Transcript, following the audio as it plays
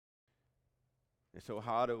And so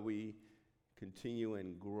how do we continue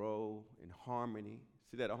and grow in harmony?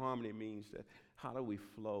 See, that harmony means that how do we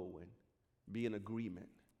flow and be in agreement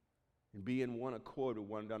and be in one accord with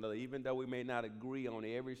one another? Even though we may not agree on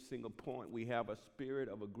every single point, we have a spirit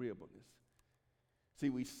of agreeableness. See,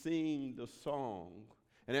 we sing the song,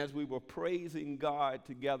 and as we were praising God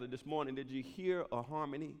together this morning, did you hear a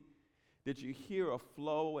harmony? Did you hear a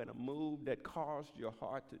flow and a move that caused your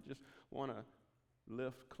heart to just want to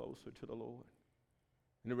lift closer to the Lord?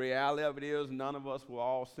 And the reality of it is, none of us were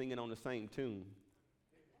all singing on the same tune.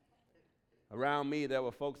 Around me, there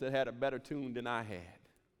were folks that had a better tune than I had.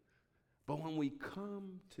 But when we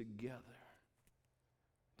come together,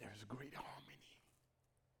 there's great harmony.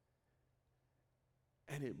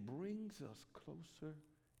 And it brings us closer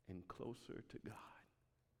and closer to God.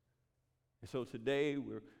 And so today,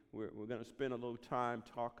 we're going to spend a little time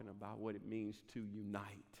talking about what it means to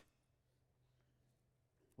unite.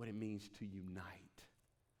 What it means to unite.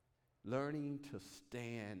 Learning to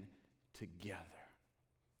stand together.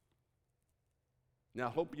 Now, I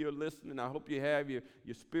hope you're listening. I hope you have your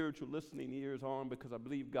spiritual listening ears on, because I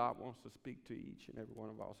believe God wants to speak to each and every one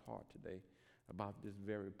of our heart today about this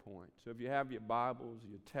very point. So if you have your Bibles,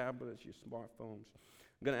 your tablets, your smartphones,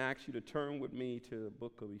 I'm going to ask you to turn with me to the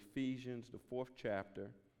book of Ephesians, the 4th chapter,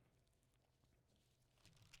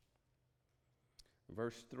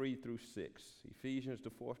 verse 3 through 6. Ephesians, the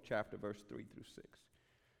 4th chapter, verse 3 through 6.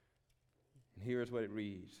 And here's what it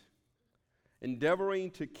reads.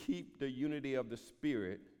 Endeavoring to keep the unity of the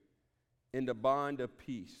Spirit in the bond of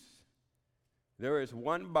peace. There is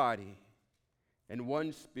one body and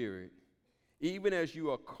one Spirit, even as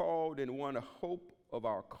you are called in one hope of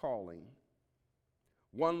our calling,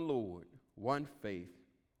 one Lord, one faith,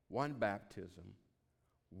 one baptism,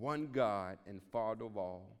 one God and Father of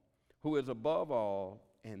all, who is above all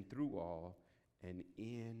and through all and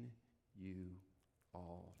in you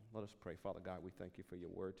all. Let us pray. Father God, we thank you for your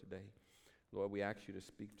word today. Lord, we ask you to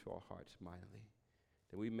speak to our hearts mightily,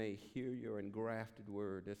 that we may hear your engrafted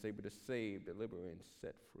word that's able to save, deliver, and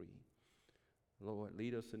set free. Lord,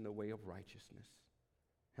 lead us in the way of righteousness.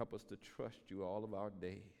 Help us to trust you all of our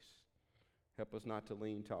days. Help us not to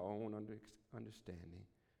lean to our own understanding,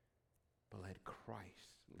 but let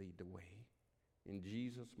Christ lead the way. In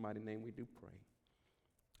Jesus' mighty name we do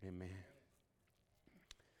pray. Amen.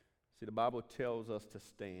 See, the Bible tells us to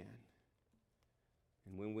stand.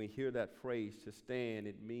 And when we hear that phrase, to stand,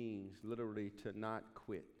 it means literally to not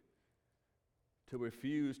quit, to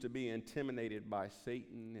refuse to be intimidated by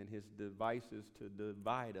Satan and his devices to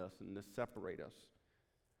divide us and to separate us,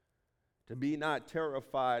 to be not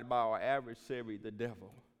terrified by our adversary, the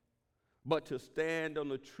devil, but to stand on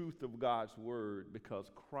the truth of God's word, because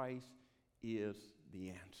Christ is the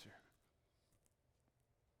answer.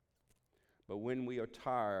 But when we are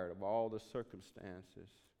tired of all the circumstances,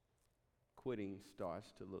 quitting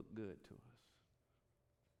starts to look good to us.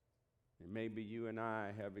 And maybe you and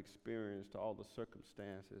I have experienced all the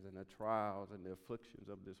circumstances and the trials and the afflictions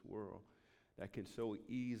of this world that can so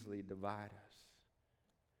easily divide us.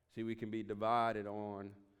 See, we can be divided on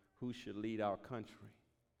who should lead our country.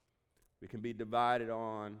 We can be divided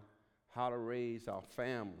on how to raise our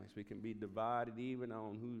families. We can be divided even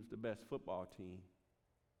on who's the best football team.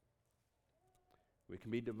 We can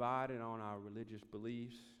be divided on our religious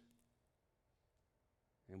beliefs.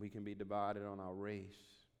 And we can be divided on our race,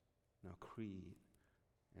 and our creed,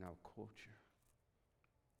 and our culture.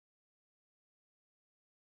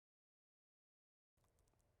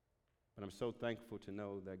 But I'm so thankful to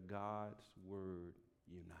know that God's word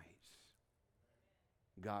unites.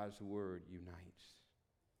 God's word unites.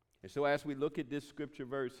 And so as we look at this scripture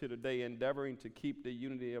verse here today, endeavoring to keep the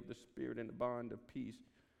unity of the Spirit in the bond of peace,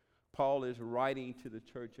 Paul is writing to the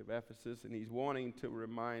church of Ephesus, and he's wanting to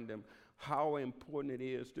remind them how important it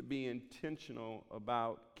is to be intentional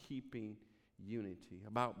about keeping unity,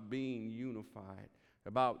 about being unified,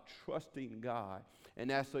 about trusting God.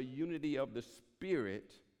 And that's a unity of the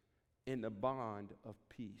Spirit in the bond of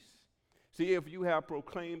peace. See, if you have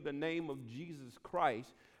proclaimed the name of Jesus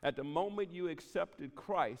Christ, at the moment you accepted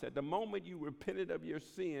Christ, at the moment you repented of your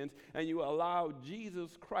sins and you allowed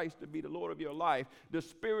Jesus Christ to be the Lord of your life, the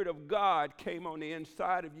Spirit of God came on the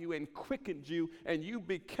inside of you and quickened you, and you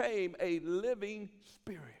became a living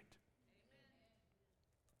spirit.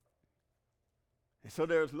 And so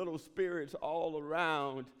there's little spirits all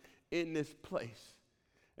around in this place.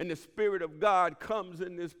 And the Spirit of God comes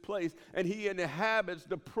in this place, and he inhabits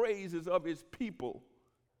the praises of his people.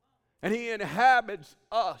 And he inhabits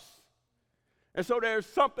us. And so there's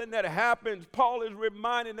something that happens. Paul is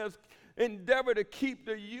reminding us endeavor to keep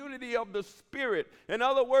the unity of the Spirit. In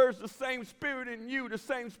other words, the same Spirit in you, the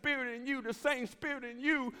same Spirit in you, the same Spirit in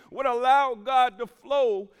you would allow God to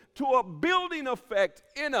flow to a building effect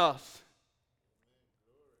in us.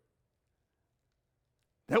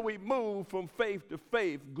 That we move from faith to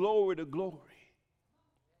faith, glory to glory.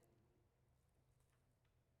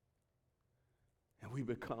 And we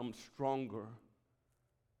become stronger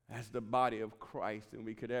as the body of Christ than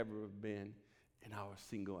we could ever have been in our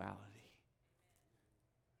singularity.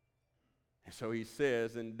 And so he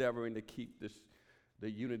says, endeavoring to keep the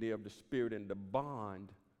unity of the Spirit and the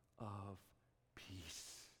bond of peace.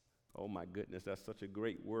 Oh my goodness, that's such a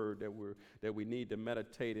great word that we need to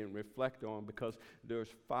meditate and reflect on, because there's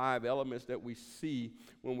 5 elements that we see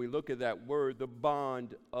when we look at that word, the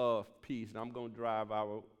bond of peace. And I'm going to drive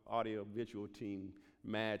our audio-visual team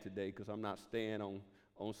mad today because I'm not staying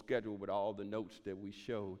on schedule with all the notes that we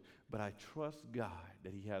showed. But I trust God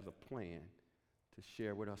that he has a plan to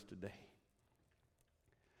share with us today.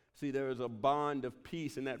 See, there is a bond of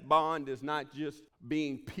peace, and that bond is not just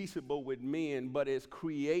being peaceable with men, but it's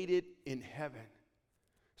created in heaven.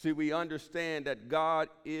 See, we understand that God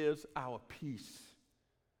is our peace.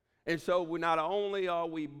 And so not only are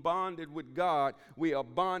we bonded with God, we are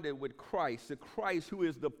bonded with Christ, the Christ who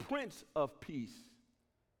is the Prince of Peace.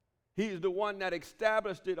 He is the one that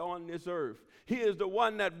established it on this earth. He is the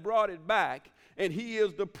one that brought it back, and he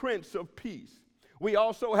is the Prince of Peace. We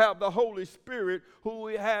also have the Holy Spirit, who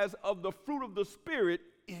has of the fruit of the Spirit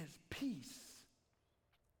is peace.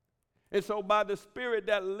 And so by the Spirit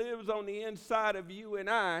that lives on the inside of you and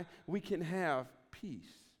I, we can have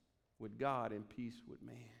peace with God and peace with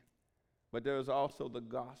man. But there's also the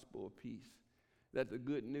gospel of peace, that the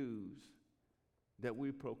good news that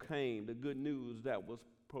we proclaim, the good news that was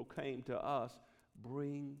proclaimed to us,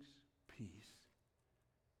 brings peace.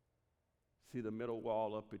 See, the middle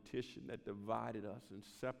wall of partition that divided us and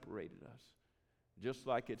separated us, just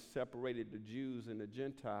like it separated the Jews and the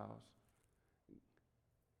Gentiles,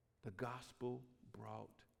 the gospel brought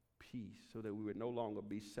peace so that we would no longer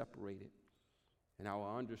be separated in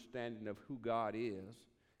our understanding of who God is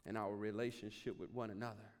and our relationship with one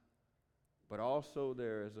another. But also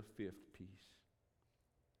there is a 5th piece,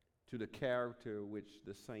 to the character which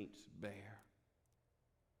the saints bear.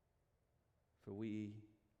 For we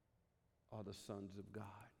are the sons of God.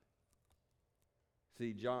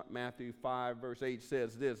 See, Matthew 5 verse 8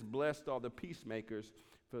 says this, blessed are the peacemakers,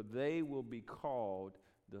 for they will be called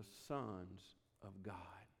the sons of God,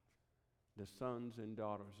 the sons and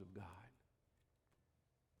daughters of God.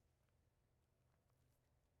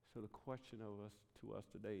 So the question to us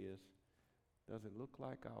today is, does it look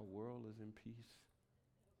like our world is in peace?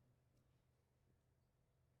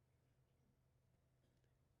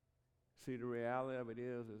 See, the reality of it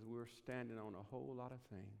is we're standing on a whole lot of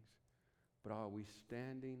things, but are we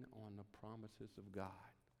standing on the promises of God?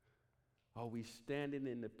 Are we standing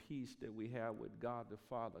in the peace that we have with God the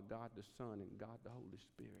Father, God the Son, and God the Holy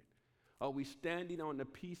Spirit? Are we standing on the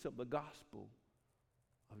peace of the gospel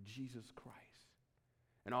of Jesus Christ?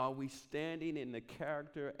 And are we standing in the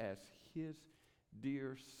character as his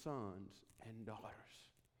dear sons and daughters?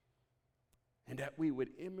 And that we would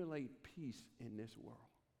emulate peace in this world.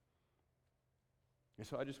 And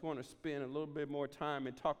so I just want to spend a little bit more time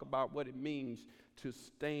and talk about what it means to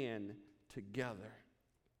stand together.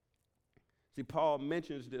 See, Paul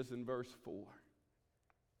mentions this in verse 4.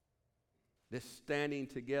 This standing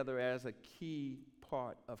together as a key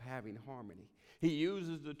part of having harmony. He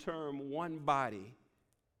uses the term one body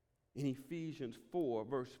in Ephesians 4,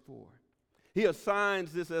 verse 4. He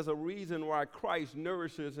assigns this as a reason why Christ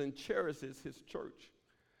nourishes and cherishes his church,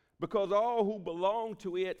 because all who belong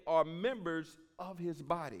to it are members of his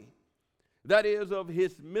body. That is, of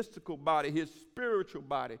his mystical body, his spiritual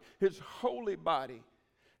body, his holy body,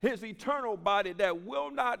 his eternal body that will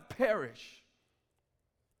not perish.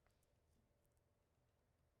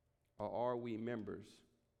 Or are we members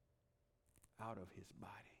out of his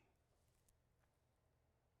body?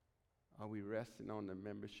 Are we resting on the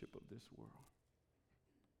membership of this world?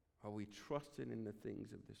 Are we trusting in the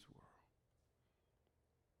things of this world?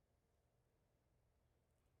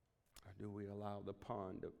 Or do we allow the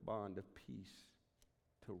bond of peace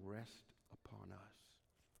to rest upon us?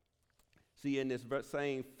 See, in this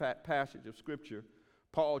same passage of Scripture,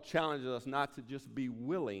 Paul challenges us not to just be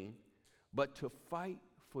willing, but to fight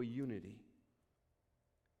for unity.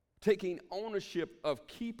 Taking ownership of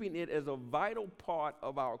keeping it as a vital part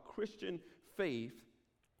of our Christian faith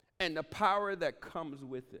and the power that comes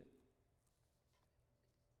with it.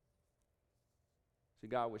 See,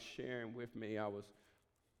 God was sharing with me, I was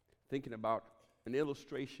thinking about an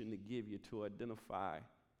illustration to give you to identify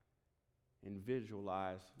and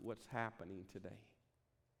visualize what's happening today.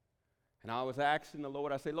 And I was asking the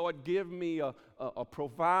Lord, I say, Lord, give me a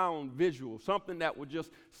profound visual, something that would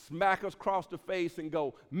just smack us across the face and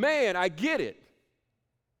go, man, I get it.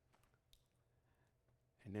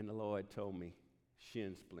 And then the Lord told me,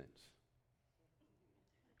 shin splints.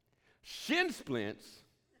 Shin splints?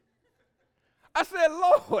 I said,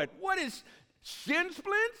 Lord, what is shin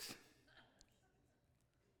splints?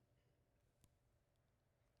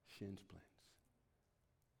 Shin splints.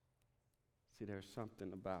 See, there's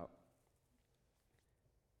something about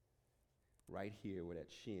right here where that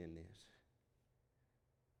shin is.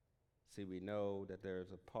 See, we know that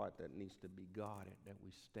there's a part that needs to be guarded, that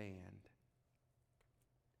we stand.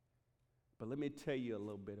 But let me tell you a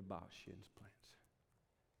little bit about shin splints.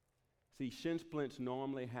 See, shin splints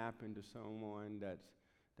normally happen to someone that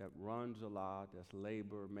runs a lot, that's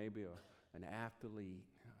labor, maybe an athlete,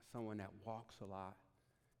 someone that walks a lot,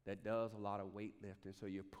 that does a lot of weightlifting. So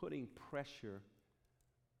you're putting pressure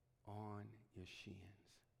on your shins.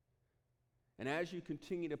 And as you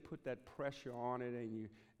continue to put that pressure on it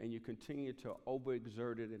and you continue to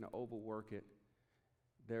overexert it and overwork it,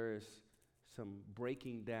 there is some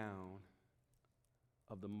breaking down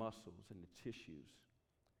of the muscles and the tissues.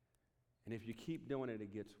 And if you keep doing it,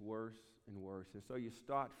 it gets worse and worse. And so you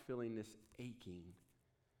start feeling this aching.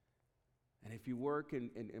 And if you work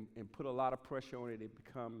and put a lot of pressure on it, it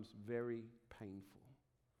becomes very painful.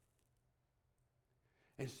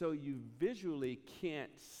 And so you visually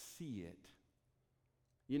can't see it.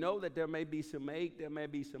 You know that there may be some ache, there may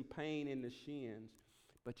be some pain in the shins,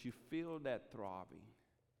 but you feel that throbbing.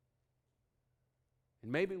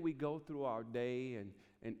 And maybe we go through our day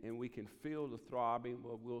and we can feel the throbbing,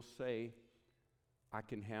 but we'll say, I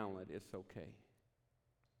can handle it, it's okay.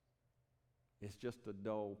 It's just a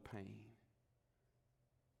dull pain.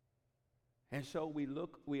 And so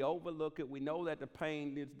we overlook it. We know that the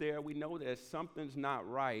pain is there. We know that something's not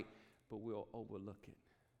right, but we'll overlook it.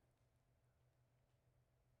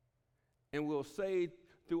 And we'll say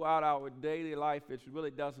throughout our daily life, it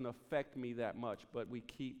really doesn't affect me that much, but we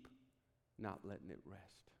keep not letting it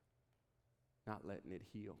rest, not letting it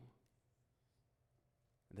heal.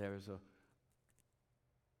 There is a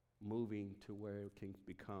moving to where it can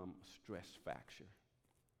become a stress fracture.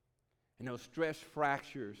 And those stress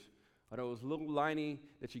fractures are those little lining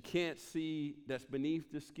that you can't see that's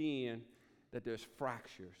beneath the skin, that there's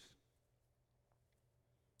fractures.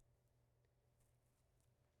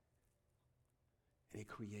 And it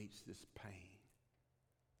creates this pain.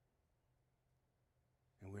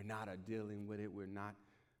 And we're not dealing with it. We're not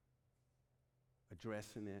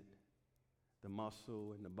addressing it. The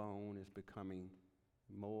muscle and the bone is becoming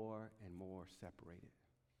more and more separated.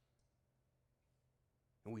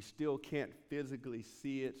 And we still can't physically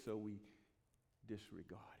see it, so we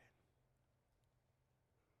disregard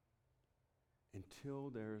it. Until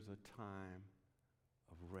there's a time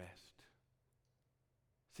of rest.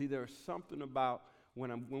 See, there's something about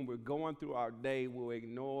when we're going through our day, we'll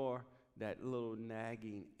ignore that little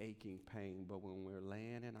nagging, aching pain. But when we're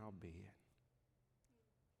laying in our bed,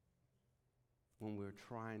 when we're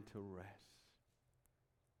trying to rest,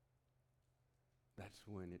 that's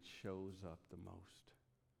when it shows up the most.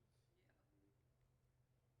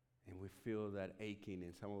 And we feel that aching,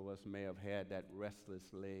 and some of us may have had that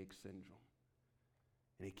restless leg syndrome.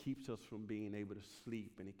 And it keeps us from being able to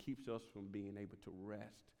sleep, and it keeps us from being able to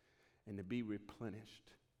rest and to be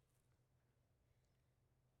replenished.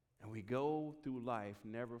 And we go through life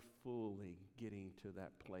never fully getting to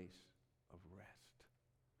that place of rest,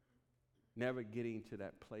 never getting to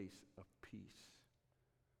that place of peace,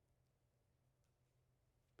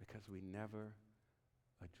 because we never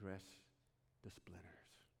address the splinters.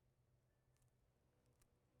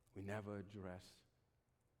 We never address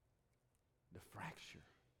the fracture.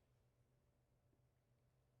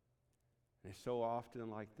 And it's so often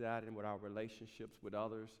like that, and with our relationships with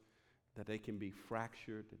others, that they can be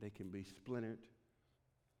fractured, that they can be splintered,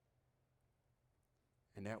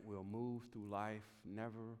 and that we'll move through life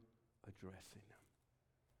never addressing them.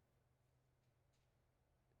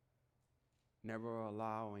 Never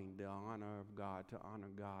allowing the honor of God to honor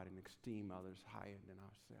God and esteem others higher than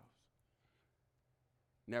ourselves.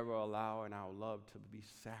 Never allowing our love to be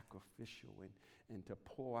sacrificial and to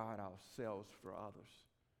pour out ourselves for others.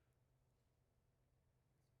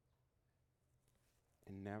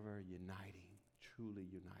 And never uniting, truly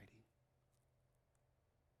uniting.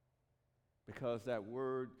 Because that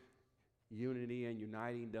word unity and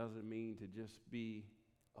uniting doesn't mean to just be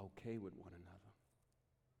okay with one another.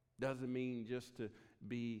 Doesn't mean just to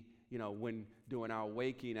be, when during our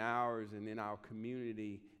waking hours and in our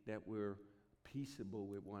community that we're peaceable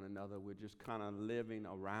with one another. We're just kind of living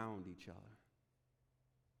around each other,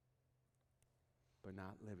 but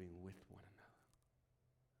not living with one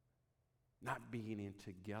another, not being in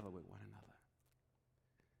together with one another.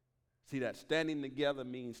 See, that standing together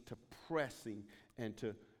means to pressing and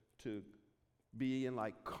to be in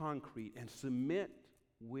like concrete and cement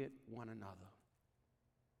with one another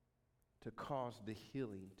to cause the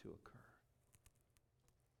healing to occur.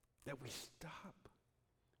 That we stop,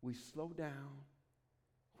 we slow down,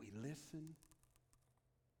 we listen,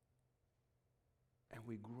 and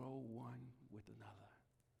we grow one with another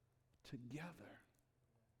together.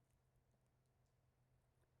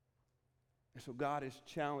 And so God is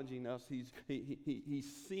challenging us. He's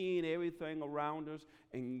seeing everything around us,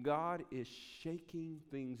 and God is shaking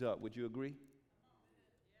things up. Would you agree?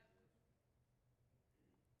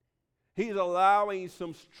 He's allowing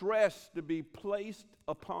some stress to be placed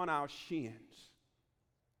upon our shins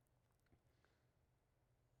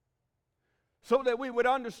so that we would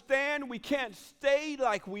understand we can't stay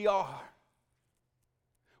like we are.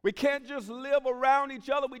 We can't just live around each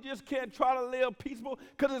other. We just can't try to live peaceful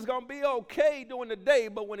because it's going to be okay during the day,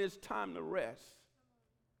 but when it's time to rest,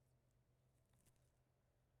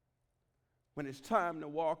 when it's time to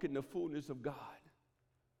walk in the fullness of God,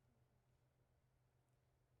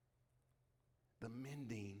 the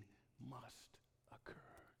mending must occur.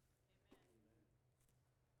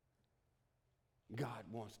 God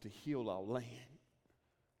wants to heal our land.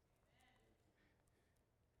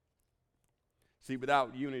 See,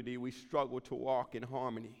 without unity, we struggle to walk in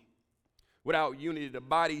harmony. Without unity, the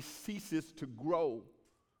body ceases to grow.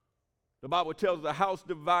 The Bible tells us a house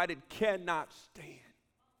divided cannot stand.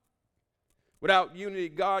 Without unity,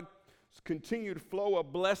 God's continued flow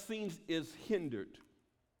of blessings is hindered.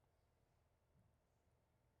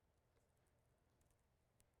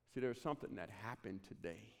 See, there's something that happened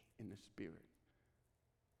today in the Spirit.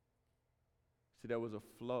 See, there was a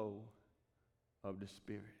flow of the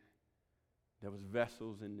Spirit. There was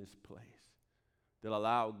vessels in this place that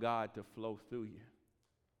allowed God to flow through you.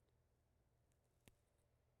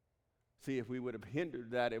 See, if we would have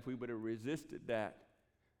hindered that, if we would have resisted that,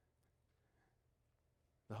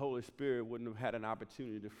 the Holy Spirit wouldn't have had an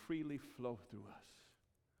opportunity to freely flow through us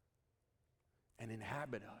and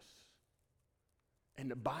inhabit us and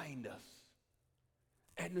to bind us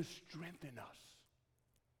and to strengthen us.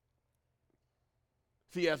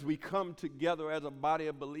 See, as we come together as a body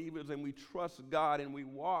of believers and we trust God and we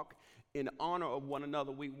walk in honor of one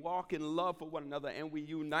another, we walk in love for one another, and we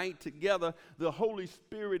unite together, the Holy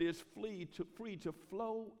Spirit is free to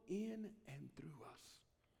flow in and through us.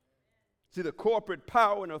 See, the corporate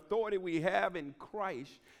power and authority we have in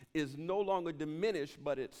Christ is no longer diminished,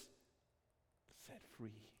 but it's set free.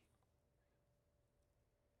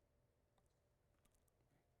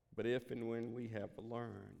 But if and when we have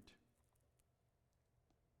learned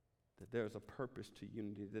that there's a purpose to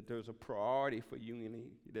unity, that there's a priority for unity,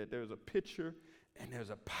 that there's a picture and there's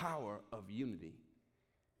a power of unity,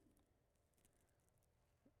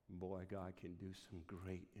 boy, God can do some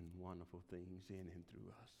great and wonderful things in and through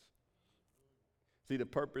us. See, the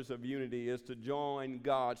purpose of unity is to join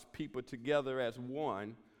God's people together as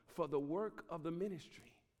one for the work of the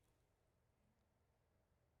ministry.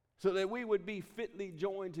 So that we would be fitly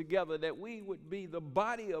joined together, that we would be the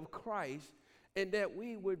body of Christ, and that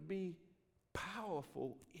we would be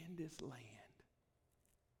powerful in this land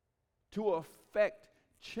to affect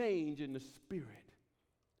change in the Spirit,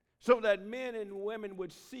 so that men and women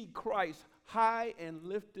would see Christ high and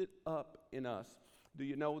lifted up in us. Do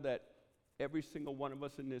you know that every single one of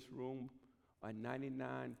us in this room are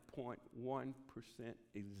 99.1%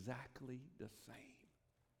 exactly the same?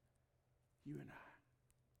 You and I.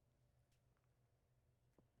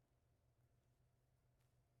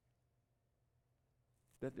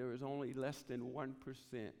 That there is only less than 1%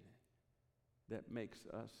 that makes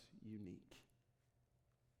us unique.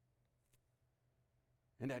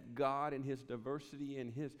 And that God in his diversity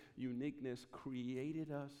and his uniqueness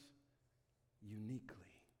created us uniquely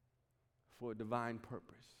for a divine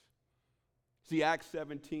purpose. See, Acts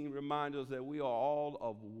 17 reminds us that we are all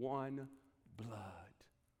of one blood.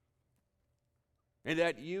 And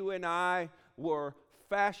that you and I were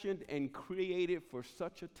fashioned and created for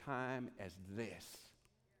such a time as this.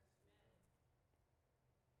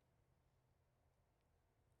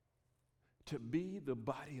 To be the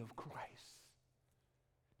body of Christ,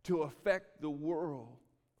 to affect the world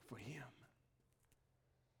for him.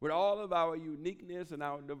 With all of our uniqueness and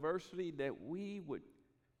our diversity, that we would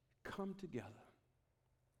come together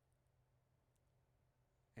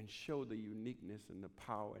and show the uniqueness and the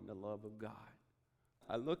power and the love of God.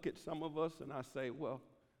 I look at some of us and I say, well,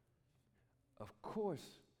 Of course,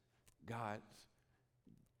 God's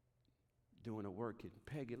doing a work in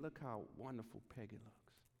Peggy. Look how wonderful Peggy looks.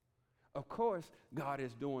 Of course, God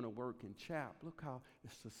is doing a work in Chap. Look how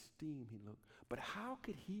esteemed he looks. But how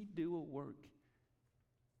could he do a work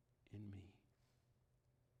in me?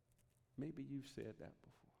 Maybe you've said that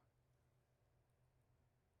before.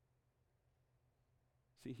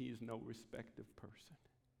 See, he is no respective person.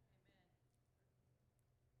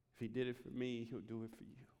 If he did it for me, he'll do it for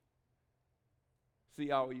you.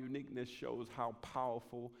 See, our uniqueness shows how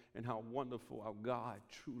powerful and how wonderful our God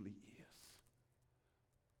truly is.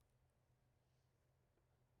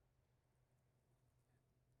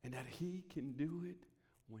 And that he can do it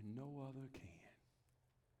when no other can.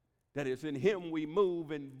 That it's in him we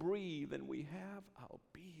move and breathe and we have our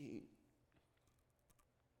being.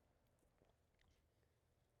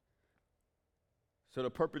 So the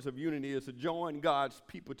purpose of unity is to join God's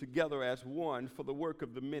people together as one for the work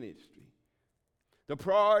of the ministry. The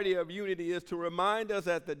priority of unity is to remind us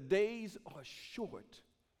that the days are short.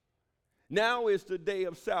 Now is the day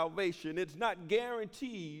of salvation. It's not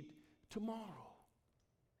guaranteed tomorrow.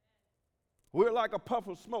 We're like a puff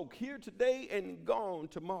of smoke, here today and gone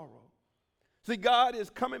tomorrow. See, God is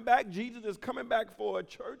coming back. Jesus is coming back for a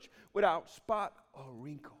church without spot or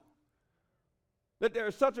wrinkle. That there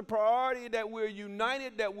is such a priority that we're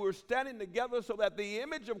united, that we're standing together so that the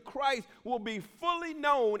image of Christ will be fully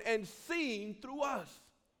known and seen through us.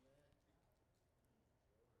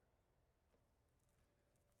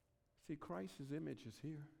 See, Christ's image is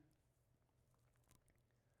here.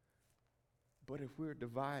 But if we're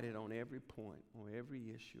divided on every point, on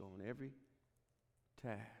every issue, on every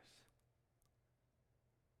task,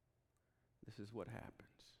 this is what happens.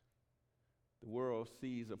 The world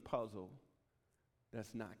sees a puzzle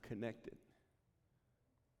that's not connected.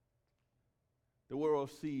 The world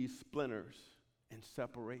sees splinters and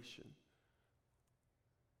separation.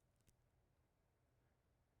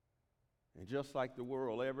 And just like the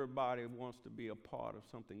world, everybody wants to be a part of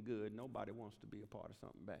something good. Nobody wants to be a part of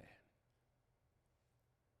something bad.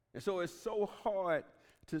 And so it's so hard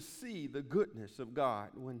to see the goodness of God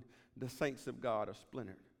when the saints of God are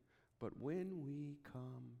splintered. But when we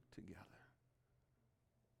come together,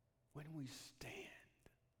 when we stand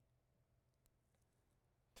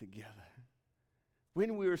together,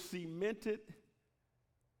 when we're cemented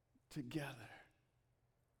together,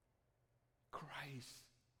 Christ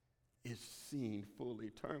is seen fully.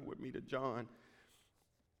 Turn with me to John,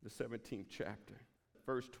 the 17th chapter,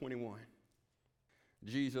 verse 21.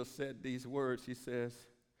 Jesus said these words. He says,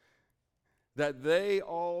 that they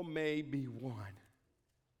all may be one,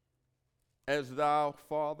 as thou,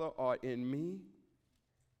 Father, art in me,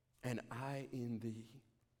 and I in thee.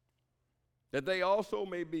 That they also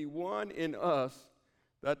may be one in us,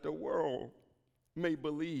 that the world may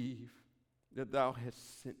believe that thou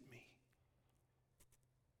hast sent me.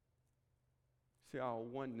 See, our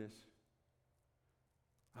oneness,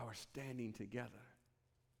 our standing together,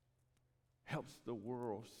 helps the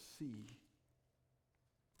world see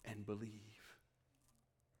and believe.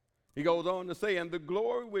 He goes on to say, and the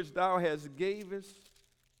glory which thou hast gavest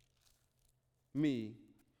me,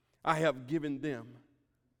 I have given them.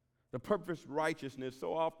 The perfect righteousness.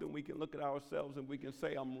 So often we can look at ourselves and we can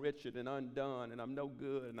say, I'm wretched and undone and I'm no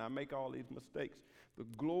good and I make all these mistakes. The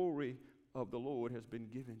glory of the Lord has been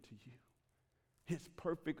given to you. His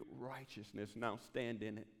perfect righteousness, now stand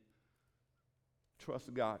in it.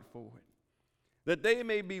 Trust God for it. That they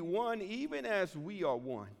may be one even as we are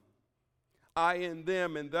one. I in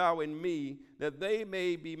them and thou in me, that they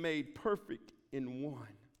may be made perfect in one.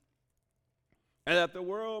 And that the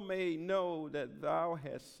world may know that thou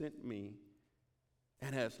hast sent me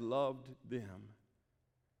and hast loved them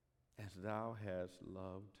as thou hast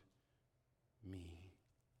loved me.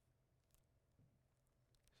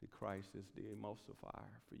 See, Christ is the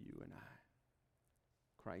emulsifier for you and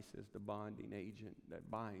I. Christ is the bonding agent that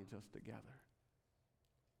binds us together.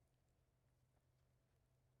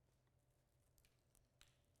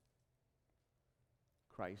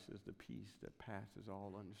 Christ is the peace that passes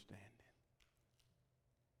all understanding.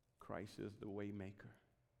 Christ is the way maker.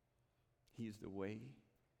 He's the way,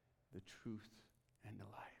 the truth, and the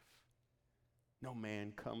life. No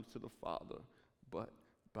man comes to the Father but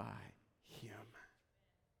by him.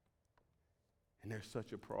 And there's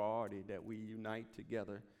such a priority that we unite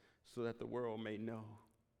together so that the world may know.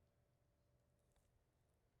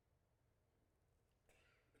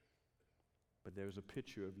 But there's a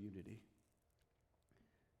picture of unity.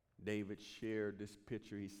 David shared this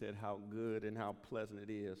picture. He said how good and how pleasant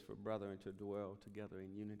it is for brethren to dwell together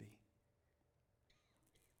in unity.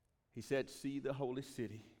 He said, see the holy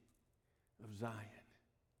city of Zion.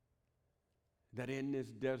 that in this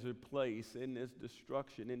desert place, in this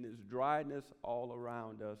destruction, in this dryness all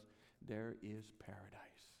around us, there is paradise.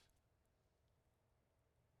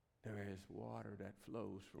 There is water that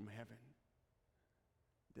flows from heaven.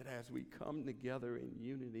 That as we come together in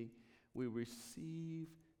unity, we receive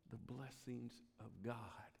the blessings of God.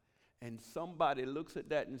 And somebody looks at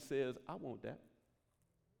that and says, I want that.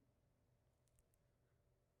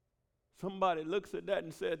 Somebody looks at that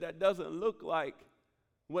and says, that doesn't look like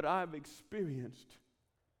what I've experienced.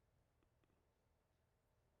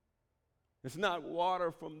 It's not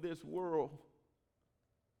water from this world.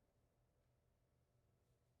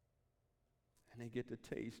 And they get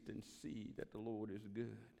to taste and see that the Lord is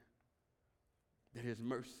good, that his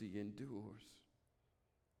mercy endures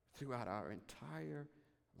throughout our entire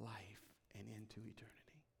life and into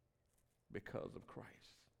eternity because of Christ.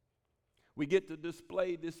 We get to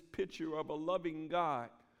display this picture of a loving God,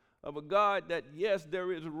 of a God that, yes,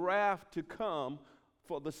 there is wrath to come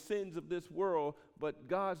for the sins of this world, but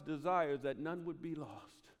God's desire is that none would be lost.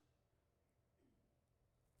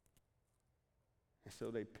 And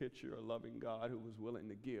so they picture a loving God who was willing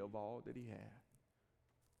to give all that he had,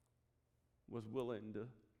 was willing to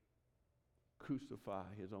crucify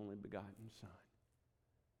his only begotten Son,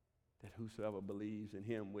 that whosoever believes in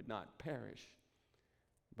him would not perish,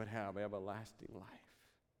 but have everlasting life.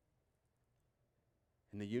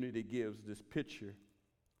 And the unity gives this picture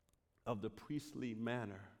of the priestly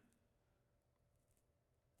manner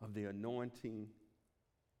of the anointing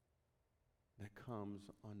that comes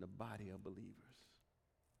on the body of believers.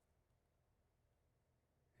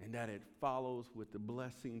 And that it follows with the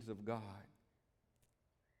blessings of God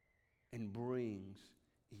and brings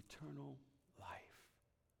eternal life.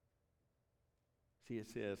 See, it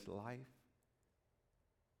says life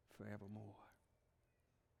forevermore.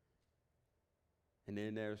 And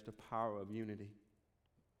then there's the power of unity,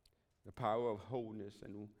 the power of wholeness,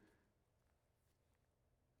 and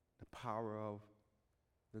the power of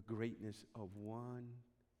the greatness of one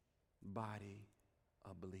body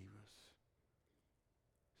of believers.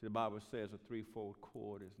 See, the Bible says a threefold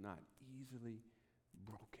cord is not easily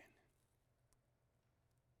broken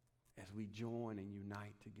as we join and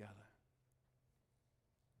unite together.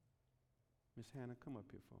 Miss Hannah, come up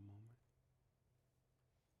here for a moment.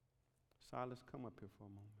 Silas, come up here for a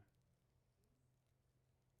moment.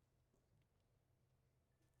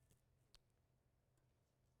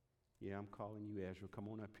 Yeah, I'm calling you Ezra. Come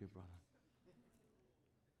on up here, brother.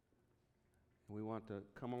 We want to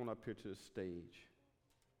come on up here to the stage.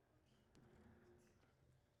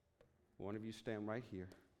 One of you stand right here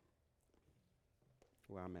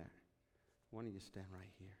where I'm at. One of you stand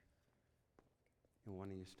right here. And one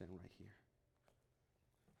of you stand right here.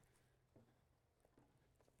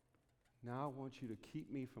 Now I want you to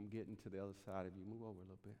keep me from getting to the other side of you. Move over a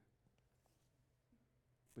little bit.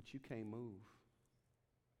 But you can't move.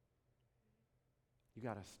 You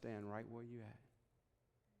got to stand right where you're at.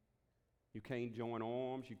 You can't join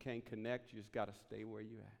arms. You can't connect. You just got to stay where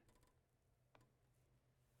you're at.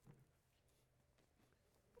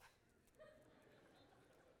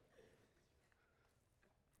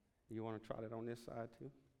 You want to try that on this side too?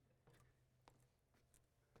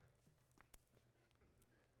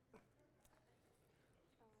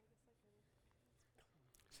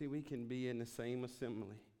 See, we can be in the same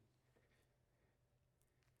assembly,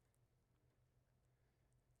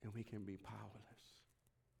 and we can be powerless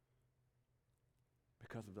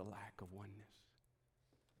because of the lack of oneness.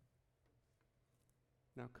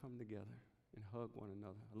 Now come together and hug one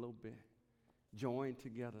another a little bit. Join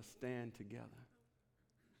together, stand together.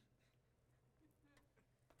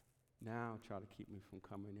 Now try to keep me from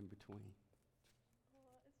coming in between.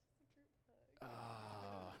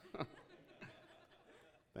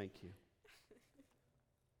 Thank you.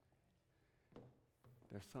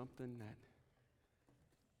 There's something that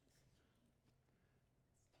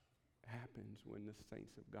happens when the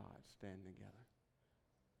saints of God stand together.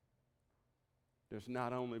 There's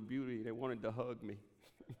not only beauty, they wanted to hug me,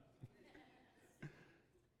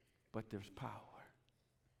 but there's power.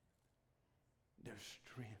 There's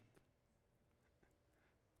strength.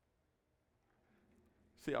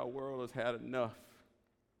 See, our world has had enough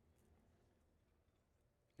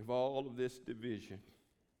of all of this division.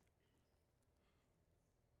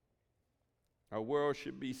 Our world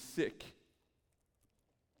should be sick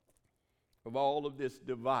of all of this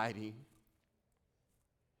dividing.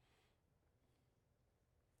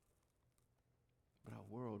 But our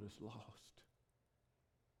world is lost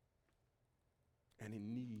and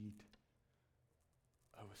in need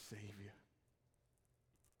of a Savior.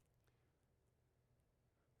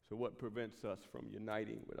 So what prevents us from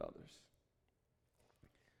uniting with others?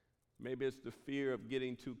 Maybe it's the fear of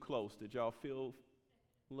getting too close. Did y'all feel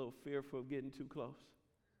a little fearful of getting too close?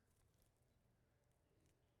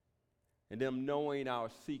 And them knowing our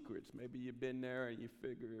secrets. Maybe you've been there and you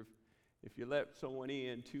figure if you let someone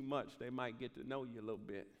in too much, they might get to know you a little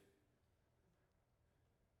bit.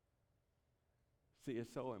 See,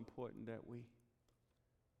 it's so important that we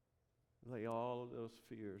lay all of those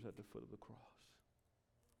fears at the foot of the cross.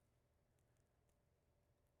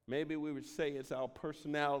 Maybe we would say it's our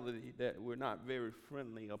personality that we're not very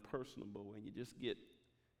friendly or personable, and you just get,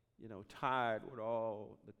 tired with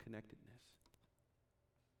all the connectedness.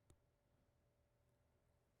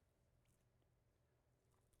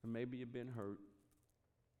 And maybe you've been hurt,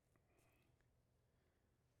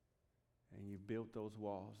 and you built those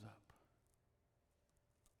walls up.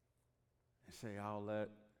 And say, I'll let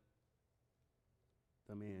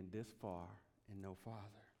them in this far and no farther.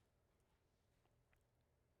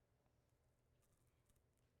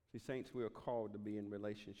 See, saints, we are called to be in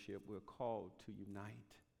relationship. We're called to unite.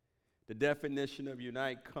 The definition of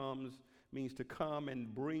unite means to come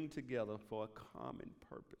and bring together for a common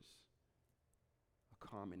purpose, a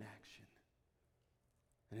common action.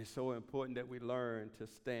 And it's so important that we learn to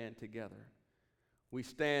stand together. We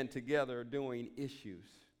stand together doing issues.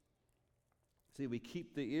 See, we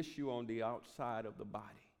keep the issue on the outside of the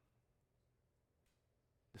body.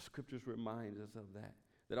 The scriptures remind us of that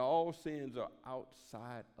all sins are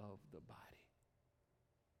outside of the body.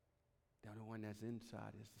 The only one that's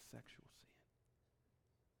inside is the sexual sin.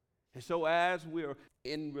 And so as we're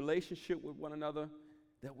in relationship with one another,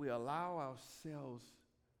 that we allow ourselves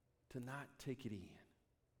to not take it in.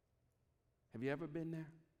 Have you ever been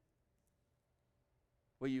there?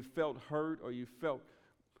 Where you felt hurt or you felt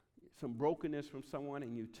some brokenness from someone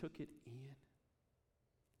and you took it in?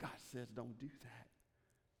 God says don't do that.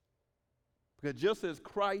 Because just as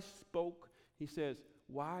Christ spoke, he says,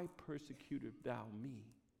 why persecutest thou me?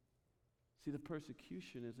 See, the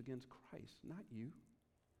persecution is against Christ, not you.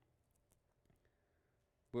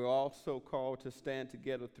 We're also called to stand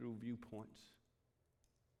together through viewpoints.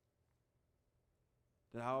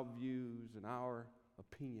 That our views and our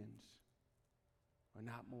opinions are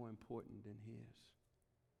not more important than his.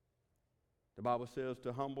 The Bible says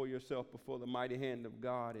to humble yourself before the mighty hand of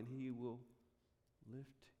God, and he will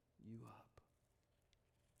lift you up.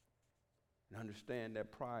 And understand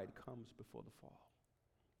that pride comes before the fall.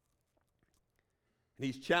 And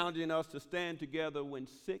he's challenging us to stand together when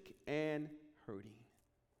sick and hurting.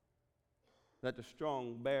 Let the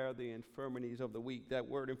strong bear the infirmities of the weak. That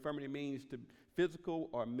word infirmity means to physical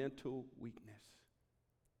or mental weakness.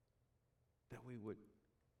 That we would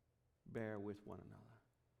bear with one another.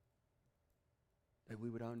 That we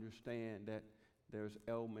would understand that there's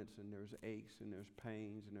ailments and there's aches and there's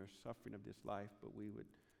pains and there's suffering of this life, but we would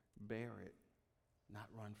bear it, not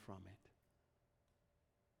run from it.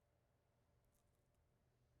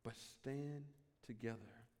 But stand together.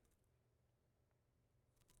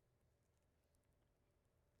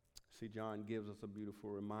 See, John gives us a beautiful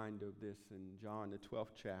reminder of this in John, the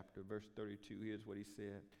 12th chapter, verse 32. Here's what he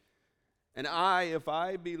said. And I, if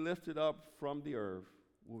I be lifted up from the earth,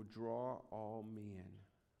 will draw all men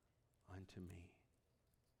unto me.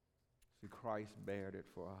 See, Christ bared it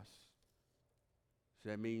for us. So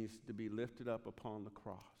that means to be lifted up upon the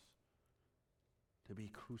cross, to be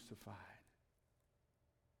crucified,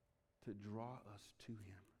 to draw us to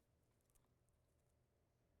him,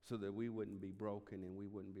 so that we wouldn't be broken and we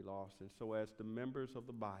wouldn't be lost. And so as the members of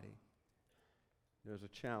the body, there's a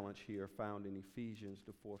challenge here found in Ephesians,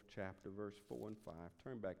 the 4th chapter, verse 4 and 5.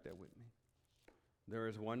 Turn back there with me. There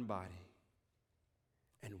is one body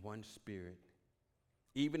and one spirit,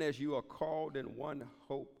 even as you are called in one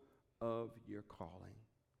hope of your calling.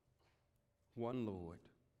 One Lord,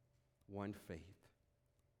 one faith,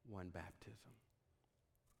 one baptism.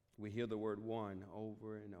 We hear the word one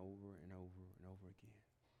over and over and over and over again.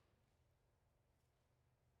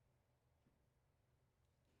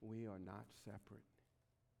 We are not separate.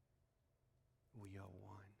 We are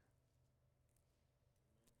one.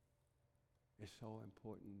 It's so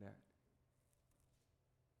important that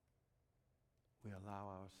we allow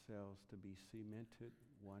ourselves to be cemented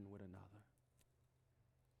one with another.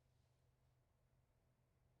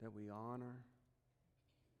 That we honor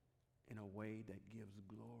in a way that gives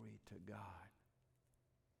glory to God.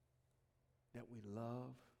 That we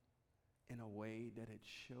love in a way that it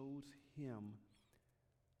shows him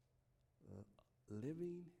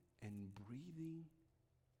living and breathing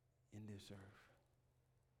in this earth.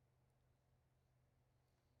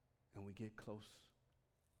 And we get close.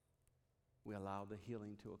 We allow the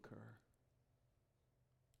healing to occur.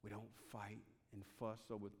 We don't fight and fuss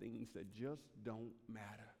over things that just don't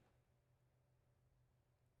matter.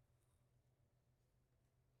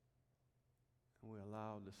 And we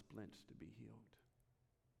allow the splints to be healed,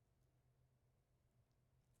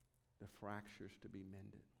 the fractures to be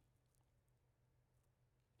mended,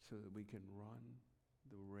 so that we can run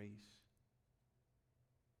the race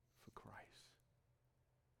for Christ.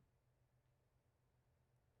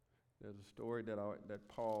 There's a story that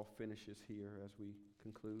Paul finishes here as we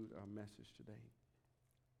conclude our message today.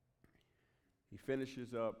 He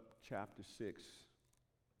finishes up chapter 6,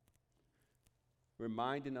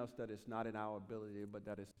 reminding us that it's not in our ability, but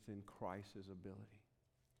that it's in Christ's ability.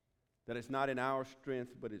 That it's not in our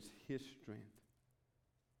strength, but it's his strength.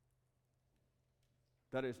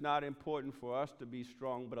 That it's not important for us to be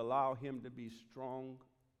strong, but allow him to be strong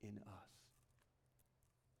in us.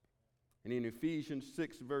 And in Ephesians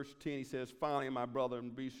 6, verse 10, he says, finally, my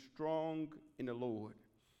brethren, be strong in the Lord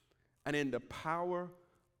and in the power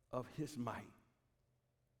of his might.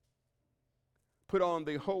 Put on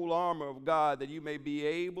the whole armor of God that you may be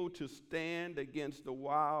able to stand against the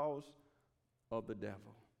wiles of the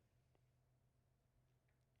devil.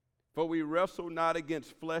 For we wrestle not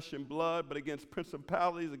against flesh and blood, but against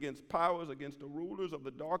principalities, against powers, against the rulers of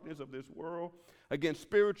the darkness of this world, against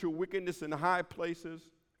spiritual wickedness in high places.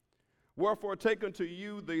 Wherefore take unto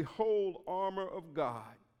you the whole armor of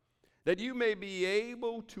God, that you may be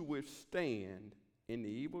able to withstand in the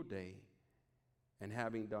evil day, and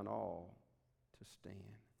having done all, to stand.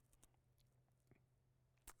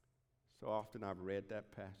 So often I've read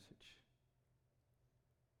that passage,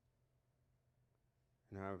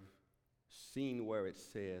 and I've seen where it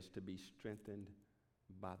says to be strengthened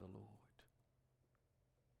by the Lord.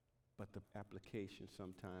 But the application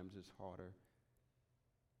sometimes is harder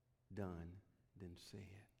done than said.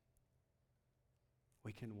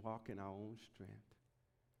 We can walk in our own strength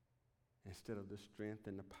instead of the strength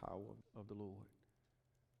and the power of the Lord,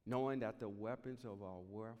 knowing that the weapons of our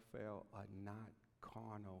warfare are not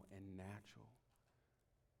carnal and natural,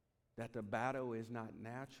 that the battle is not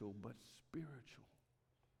natural but spiritual,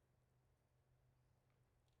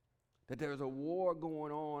 that there's a war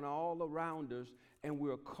going on all around us, and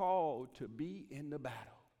we're called to be in the battle.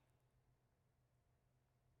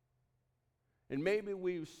 And maybe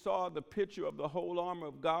we saw the picture of the whole armor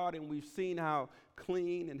of God, and we've seen how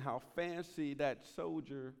clean and how fancy that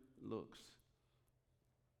soldier looks.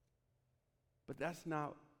 But that's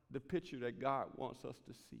not the picture that God wants us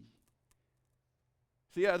to see.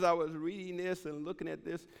 See, as I was reading this and looking at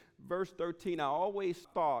this, verse 13, I always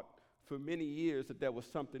thought for many years that there was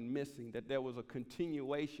something missing, that there was a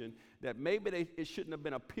continuation, that maybe it shouldn't have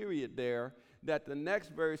been a period there, that the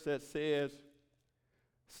next verse that says,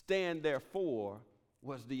 stand therefore,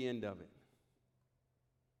 was the end of it.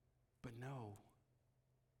 But no,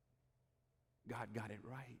 God got it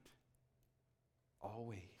right.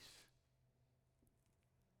 Always.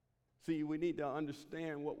 See, we need to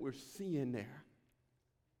understand what we're seeing there.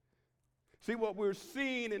 See, what we're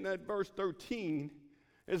seeing in that verse 13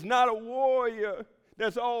 is not a warrior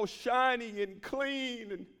that's all shiny and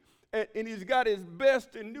clean and he's got his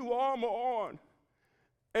best and new armor on,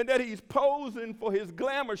 and that he's posing for his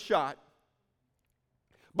glamour shot.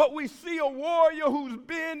 But we see a warrior who's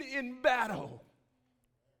been in battle,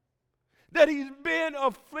 that he's been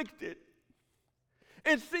afflicted.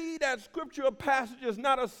 And see, that scripture passage is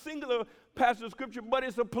not a singular passage of scripture, but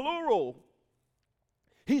it's a plural.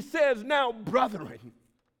 He says, now, brethren,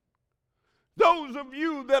 those of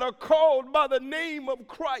you that are called by the name of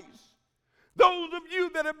Christ, those of you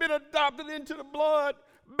that have been adopted into the blood,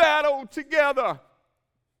 battle together.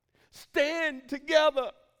 Stand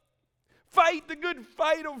together. Fight the good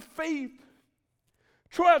fight of faith.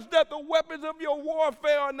 Trust that the weapons of your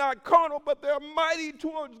warfare are not carnal, but they're mighty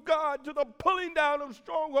towards God to the pulling down of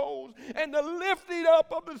strongholds and the lifting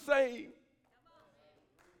up of the same.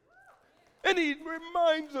 And he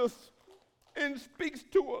reminds us and speaks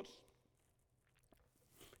to us.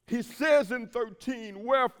 He says in 13,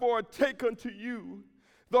 wherefore take unto you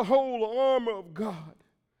the whole armor of God,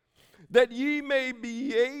 that ye may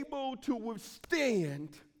be able to withstand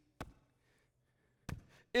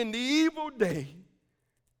in the evil day,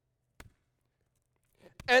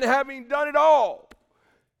 and having done it all,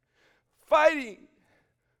 fighting,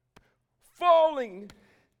 falling,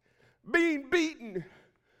 being beaten,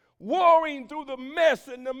 warring through the mess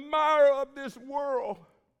and the mire of this world,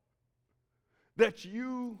 that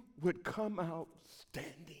you would come out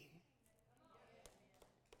standing.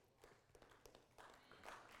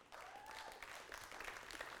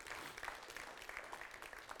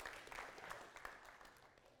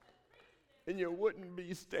 And you wouldn't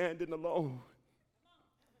be standing alone,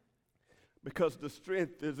 because the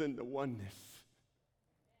strength is in the oneness.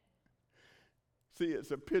 See, it's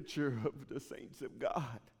a picture of the saints of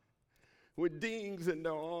God with dings in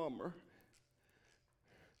their armor,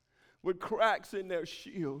 with cracks in their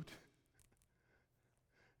shield,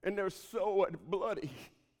 and their sword bloody.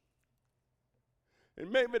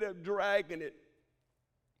 And maybe they're dragging it,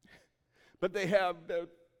 but they have their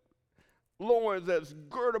loins as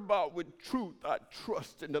girt about with truth. I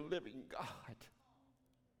trust in the living God.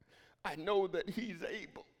 I know that he's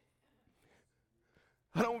able.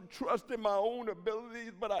 I don't trust in my own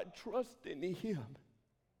abilities, but I trust in him.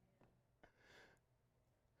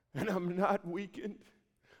 And I'm not weakened.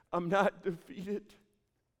 I'm not defeated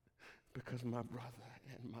because my brother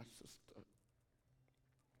and my sister,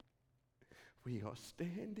 we are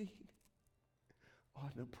standing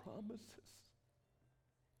on the promises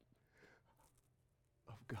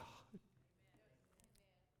of God.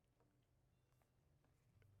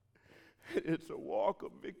 It's a walk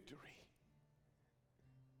of victory.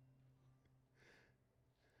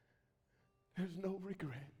 There's no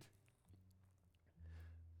regret.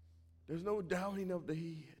 There's no doubting of the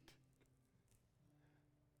head.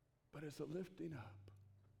 But it's a lifting up.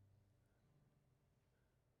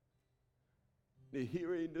 The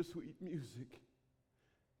hearing the sweet music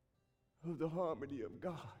of the harmony of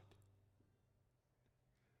God.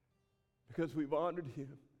 Because we've honored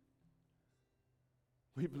him.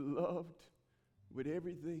 We've loved with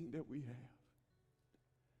everything that we have.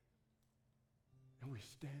 And we're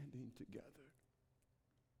standing together.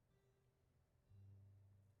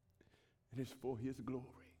 And it's for his glory.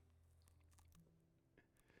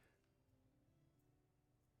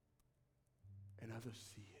 And others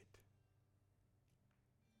see it.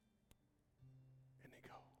 And they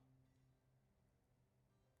go,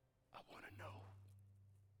 I want to know.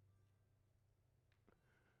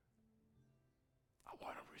 I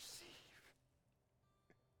want to receive.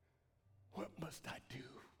 What must I do?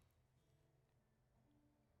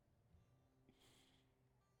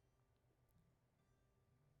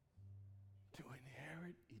 To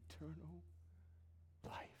inherit eternal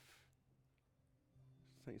life.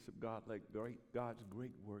 Saints of God, let God's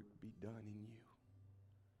great work be done in you.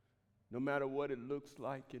 No matter what it looks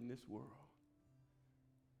like in this world.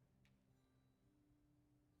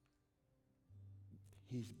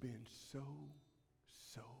 He's been so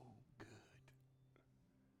good.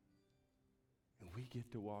 And we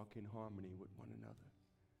get to walk in harmony with one another.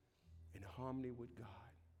 In harmony with God.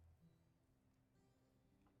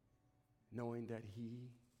 Knowing that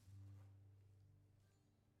he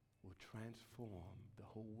will transform the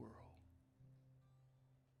whole world.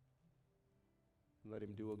 Let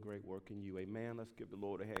him do a great work in you. Amen. Let's give the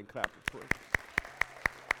Lord a hand clap of praise.